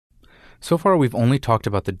So far we've only talked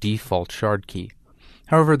about the default shard key.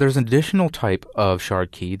 However, there's an additional type of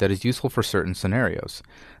shard key that is useful for certain scenarios.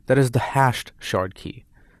 That is the hashed shard key.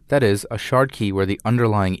 That is, a shard key where the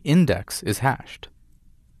underlying index is hashed.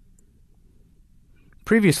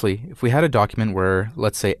 Previously, if we had a document where,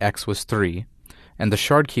 let's say, x was 3, and the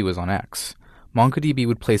shard key was on x, MongoDB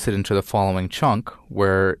would place it into the following chunk,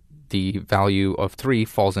 where the value of 3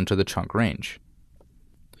 falls into the chunk range.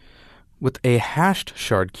 With a hashed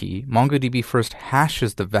shard key, MongoDB first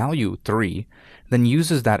hashes the value 3, then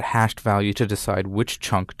uses that hashed value to decide which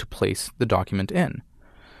chunk to place the document in.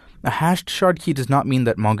 A hashed shard key does not mean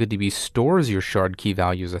that MongoDB stores your shard key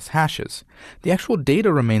values as hashes. The actual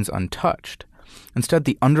data remains untouched. Instead,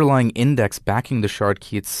 the underlying index backing the shard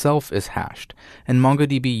key itself is hashed, and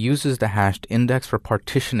MongoDB uses the hashed index for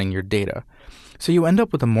partitioning your data. So you end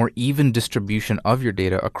up with a more even distribution of your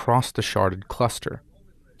data across the sharded cluster.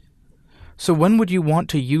 So when would you want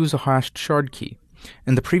to use a hashed shard key?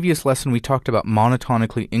 In the previous lesson, we talked about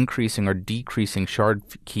monotonically increasing or decreasing shard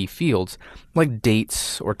key fields, like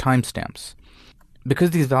dates or timestamps.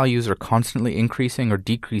 Because these values are constantly increasing or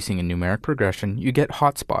decreasing in numeric progression, you get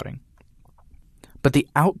hotspotting. But the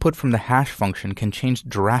output from the hash function can change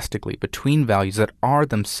drastically between values that are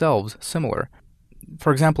themselves similar.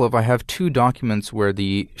 For example, if I have two documents where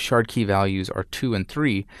the shard key values are 2 and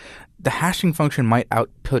 3, the hashing function might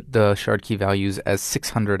output the shard key values as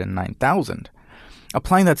 600 and 9000.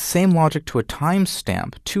 Applying that same logic to a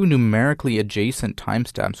timestamp, two numerically adjacent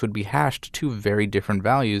timestamps would be hashed to very different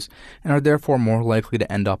values and are therefore more likely to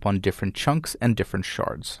end up on different chunks and different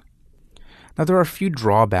shards. Now, there are a few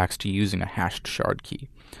drawbacks to using a hashed shard key.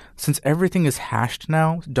 Since everything is hashed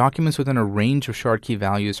now, documents within a range of shard key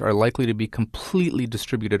values are likely to be completely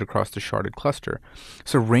distributed across the sharded cluster.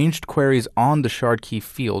 So ranged queries on the shard key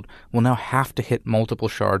field will now have to hit multiple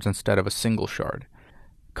shards instead of a single shard.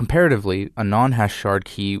 Comparatively, a non-hashed shard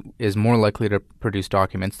key is more likely to produce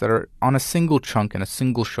documents that are on a single chunk in a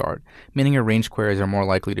single shard, meaning your ranged queries are more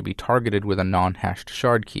likely to be targeted with a non-hashed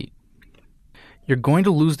shard key. You're going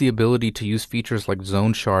to lose the ability to use features like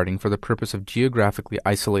zone sharding for the purpose of geographically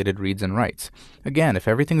isolated reads and writes. Again, if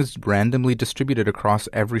everything is randomly distributed across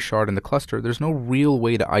every shard in the cluster, there's no real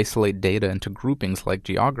way to isolate data into groupings like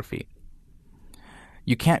geography.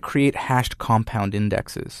 You can't create hashed compound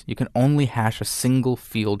indexes. You can only hash a single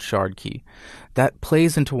field shard key. That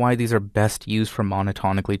plays into why these are best used for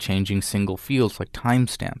monotonically changing single fields like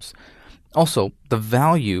timestamps. Also, the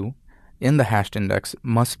value in the hashed index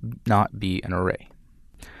must not be an array.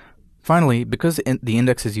 Finally, because the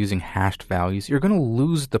index is using hashed values, you're going to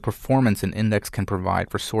lose the performance an index can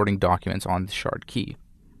provide for sorting documents on the shard key.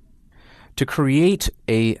 To create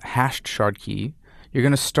a hashed shard key, you're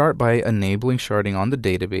going to start by enabling sharding on the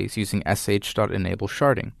database using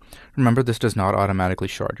sh.enable_sharding. Remember, this does not automatically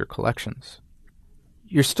shard your collections.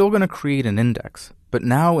 You're still going to create an index, but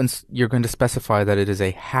now you're going to specify that it is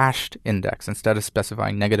a hashed index instead of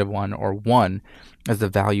specifying -1 or 1 as the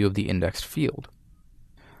value of the indexed field.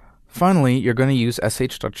 Finally, you're going to use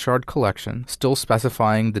sh.shardCollection, still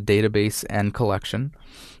specifying the database and collection,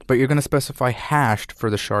 but you're going to specify hashed for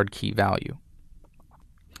the shard key value.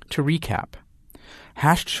 To recap,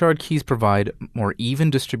 hashed shard keys provide more even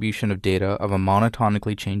distribution of data of a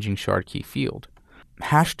monotonically changing shard key field.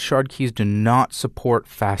 Hashed shard keys do not support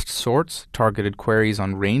fast sorts, targeted queries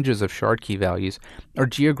on ranges of shard key values, or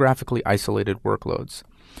geographically isolated workloads.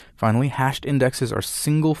 Finally, hashed indexes are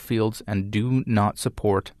single fields and do not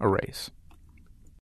support arrays.